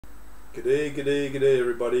G'day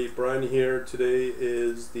everybody. Brian here. Today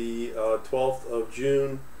is the 12th of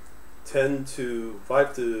June,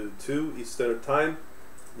 5 to 2 East Standard Time.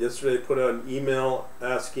 Yesterday I put out an email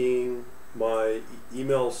asking my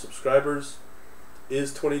email subscribers,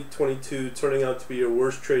 is 2022 turning out to be your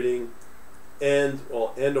worst trading and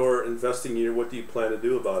or investing year? What do you plan to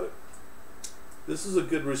do about it? This is a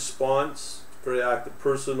good response. Very active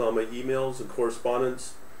person on my emails and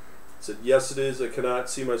correspondence. Said, yes it is, I cannot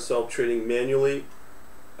see myself trading manually,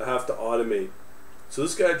 I have to automate. So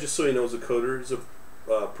this guy, just so you know, is a coder. He's a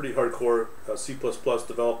pretty hardcore C++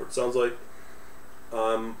 developer. It sounds like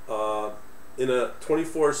I'm in a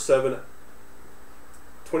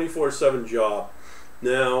 24/7 job.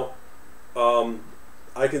 Now,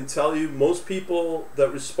 I can tell you most people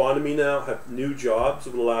that respond to me now have new jobs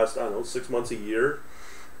over the last, I don't know, 6 months, a year,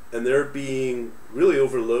 and they're being really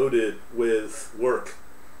overloaded with work.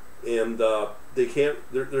 And they can't,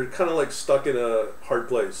 they're kind of like stuck in a hard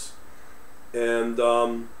place. And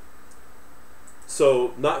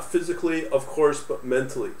so not physically, of course, but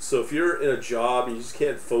mentally. So if you're in a job and you just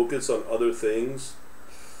can't focus on other things,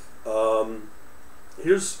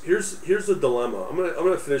 here's the dilemma. I'm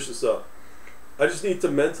gonna finish this up. I just need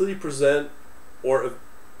to mentally present or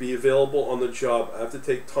be available on the job. I have to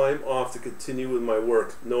take time off to continue with my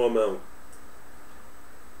work, no amount.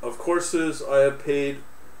 Of courses I have paid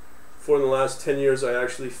for in the last 10 years, I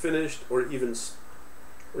actually finished or even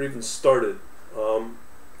started.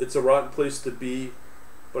 It's a rotten place to be,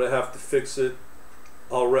 but I have to fix it.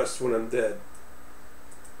 I'll rest when I'm dead.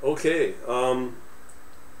 Okay, as I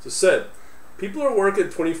said, people are working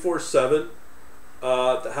 24/7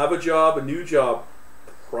 to have a job, a new job,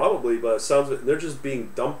 probably, but it sounds like they're just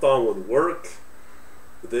being dumped on with work.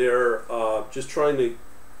 They're just trying to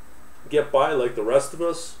get by like the rest of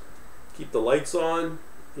us, keep the lights on,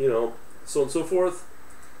 you know, so on and so forth.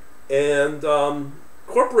 And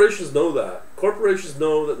corporations know that. Corporations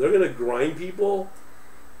know that they're going to grind people,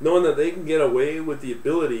 knowing that they can get away with the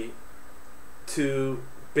ability to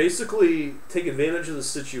basically take advantage of the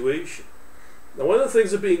situation. Now, one of the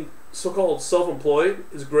things of being so-called self-employed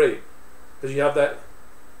is great, because you have that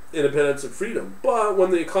independence and freedom. But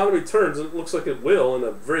when the economy turns, and it looks like it will in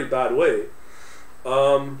a very bad way,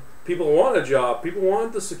 people want a job, people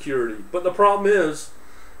want the security. But the problem is,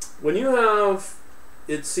 when you have,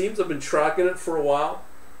 it seems, I've been tracking it for a while,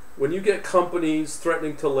 when you get companies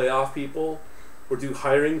threatening to lay off people or do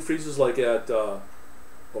hiring freezes like at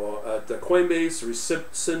Coinbase,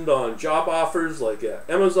 rescind on job offers like at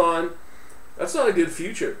Amazon, that's not a good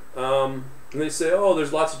future. And they say, oh,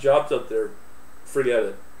 there's lots of jobs out there, forget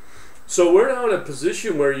it. So we're now in a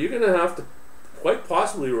position where you're going to have to quite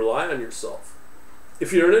possibly rely on yourself.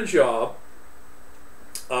 If you're in a job,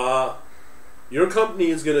 your company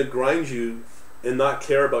is going to grind you and not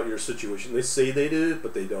care about your situation. They say they do,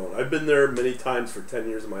 but they don't. I've been there many times for 10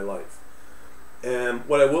 years of my life. And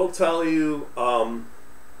what I will tell you,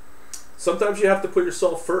 sometimes you have to put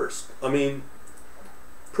yourself first. I mean,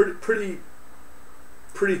 pretty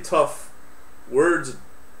tough words,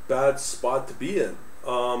 bad spot to be in.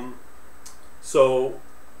 So,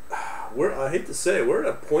 I hate to say it, we're at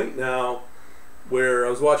a point now where I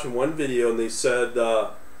was watching one video and they said,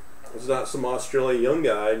 it was not some Australian young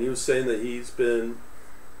guy, and he was saying that he's been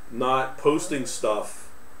not posting stuff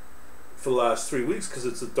for the last 3 weeks because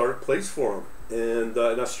it's a dark place for him. And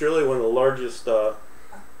in Australia, one of the largest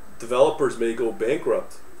developers may go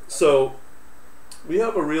bankrupt. So we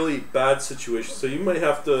have a really bad situation. So you might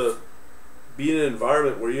have to be in an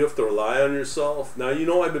environment where you have to rely on yourself. Now, you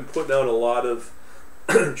know, I've been putting out a lot of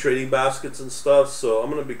trading baskets and stuff, so I'm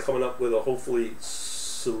going to be coming up with a hopefully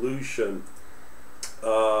solution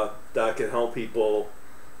that can help people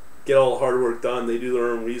get all the hard work done. They do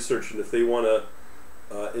their own research, and if they want to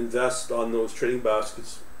invest on those trading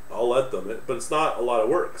baskets, I'll let them. But it's not a lot of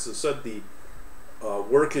work. As I said, the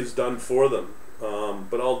work is done for them.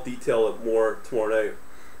 But I'll detail it more tomorrow night.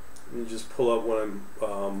 Let me just pull up what I'm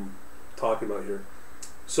talking about here.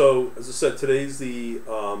 So, as I said, today's the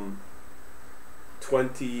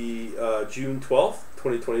June 12th,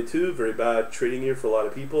 2022. Very bad trading year for a lot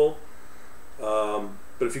of people.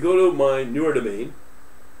 But if you go to my newer domain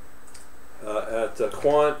at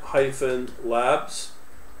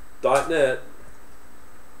quant-labs.net,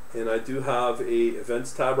 and I do have a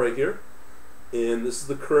events tab right here, and this is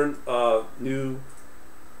the current new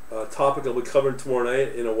topic I'll be covering tomorrow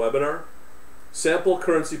night in a webinar. Sample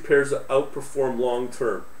currency pairs that outperform long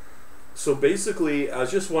term. So basically,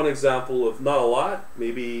 as just one example of not a lot,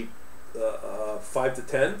 maybe 5 to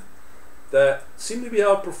 10, that seem to be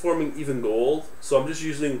outperforming even gold. So I'm just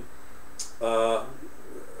using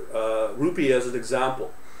rupee as an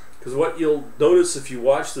example. Because what you'll notice if you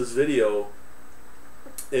watch this video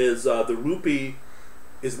is the rupee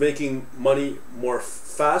is making money more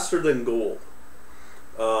faster than gold.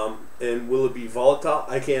 And will it be volatile?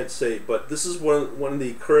 I can't say, but this is one of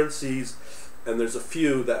the currencies, and there's a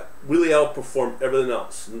few that really outperform everything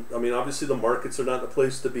else. I mean, obviously the markets are not the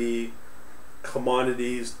place to be.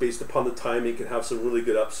 Commodities, based upon the timing, can have some really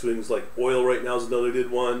good upswings. Like oil right now is another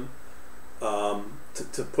good one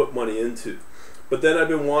to put money into. But then I've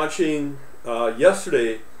been watching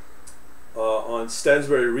yesterday on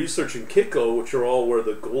Stansberry Research and Kitco, which are all where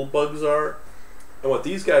the gold bugs are. And what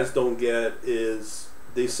these guys don't get is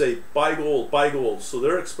they say buy gold, buy gold. So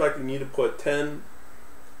they're expecting you to put 10,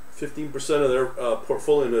 15% of their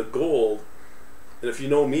portfolio into gold. And if you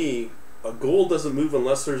know me, gold doesn't move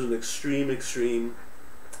unless there's an extreme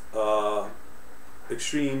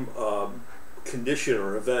condition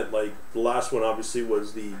or event. Like the last one obviously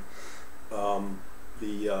was the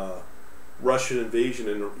Russian invasion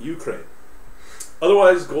in Ukraine.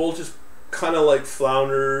 Otherwise, gold just kind of like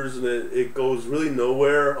flounders, and it goes really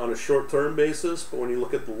nowhere on a short-term basis. But when you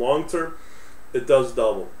look at the long term, it does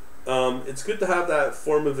double. It's good to have that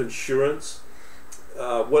form of insurance.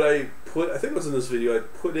 What I think it was in this video, I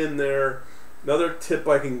put in there another tip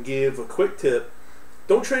I can give, a quick tip.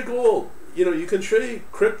 Don't trade gold. You know, you can trade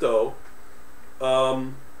crypto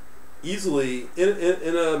easily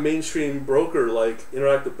in a mainstream broker like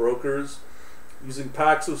Interactive Brokers, using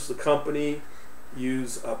Paxos, the company.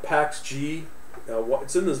 Use PaxG.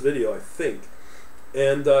 It's in this video, I think.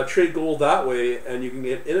 And trade gold that way, and you can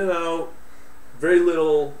get in and out, very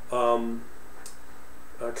little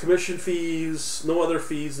commission fees, no other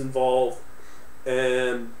fees involved.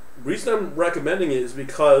 And the reason I'm recommending it is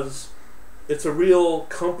because it's a real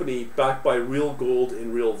company backed by real gold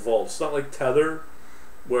in real vaults. It's not like Tether,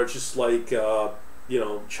 where it's just like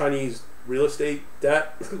Chinese real estate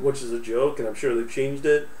debt, which is a joke, and I'm sure they've changed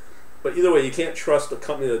it. But either way, you can't trust a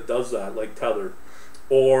company that does that, like Tether.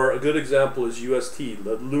 Or a good example is UST,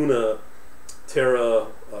 the Luna Terra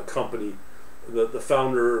company. The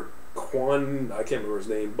founder, Quan, I can't remember his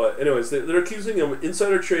name, but anyways, they're accusing him of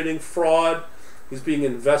insider trading, fraud. He's being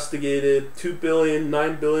investigated. $2 billion,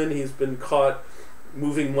 $9 billion. He's been caught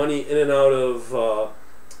moving money in and out of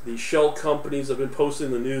the shell companies. I've been posting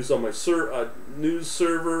the news on my news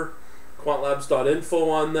server, quantlabs.info,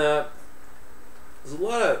 on that. There's a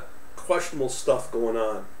lot of questionable stuff going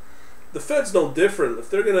on. The Fed's no different. If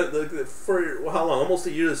they're gonna, for how long? Almost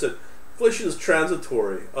a year, they said inflation is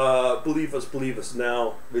transitory. Believe us.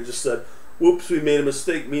 Now they just said, "Whoops, we made a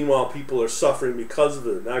mistake." Meanwhile, people are suffering because of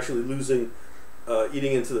it and actually losing,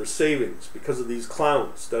 eating into their savings because of these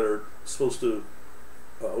clowns that are supposed to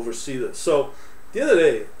oversee this. So, at the end of the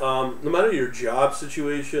day, no matter your job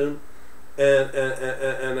situation,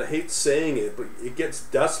 and I hate saying it, but it gets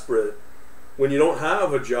desperate when you don't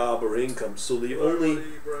have a job or income. So the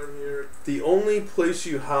only place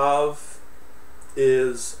you have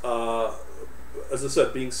is, as I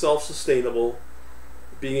said, being self-sustainable,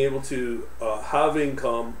 being able to have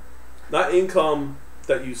income, not income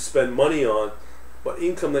that you spend money on, but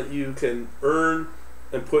income that you can earn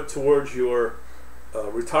and put towards your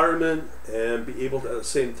retirement, and be able to, at the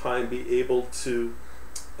same time, be able to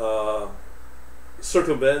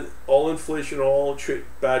circumvent all inflation, all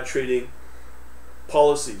bad trading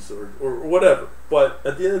policies or whatever. But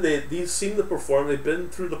at the end of the day, these seem to perform. They've been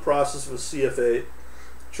through the process of a CFA,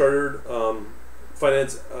 chartered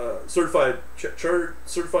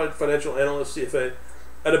certified financial analyst, CFA,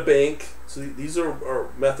 at a bank. So these are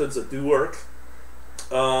methods that do work.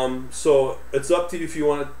 So it's up to you if you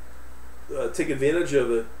want to take advantage of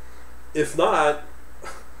it. If not,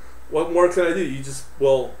 what more can I do? You just,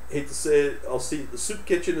 well, hate to say it, I'll see the soup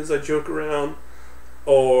kitchen as I joke around,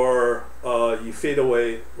 or you fade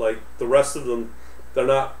away like the rest of them. They're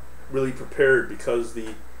not really prepared, because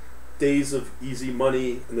the days of easy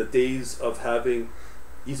money and the days of having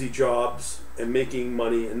easy jobs and making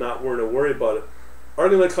money and not worry about it are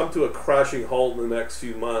going to come to a crashing halt in the next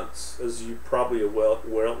few months, as you probably are well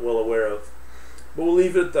aware of. But we'll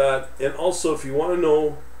leave it at that. And also, if you want to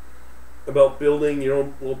know about building your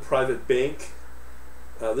own little private bank,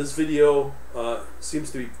 this video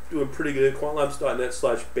seems to be doing pretty good.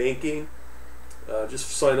 quantlabs.net/banking. Just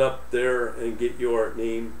sign up there and get your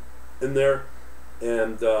name in there,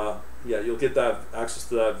 and yeah, you'll get that access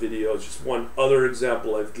to that video. It's just one other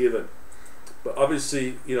example I've given. But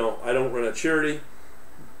obviously, you know, I don't run a charity.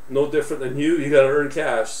 No different than you. You got to earn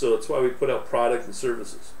cash, so that's why we put out product and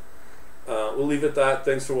services. We'll leave it at that.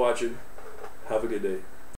 Thanks for watching. Have a good day.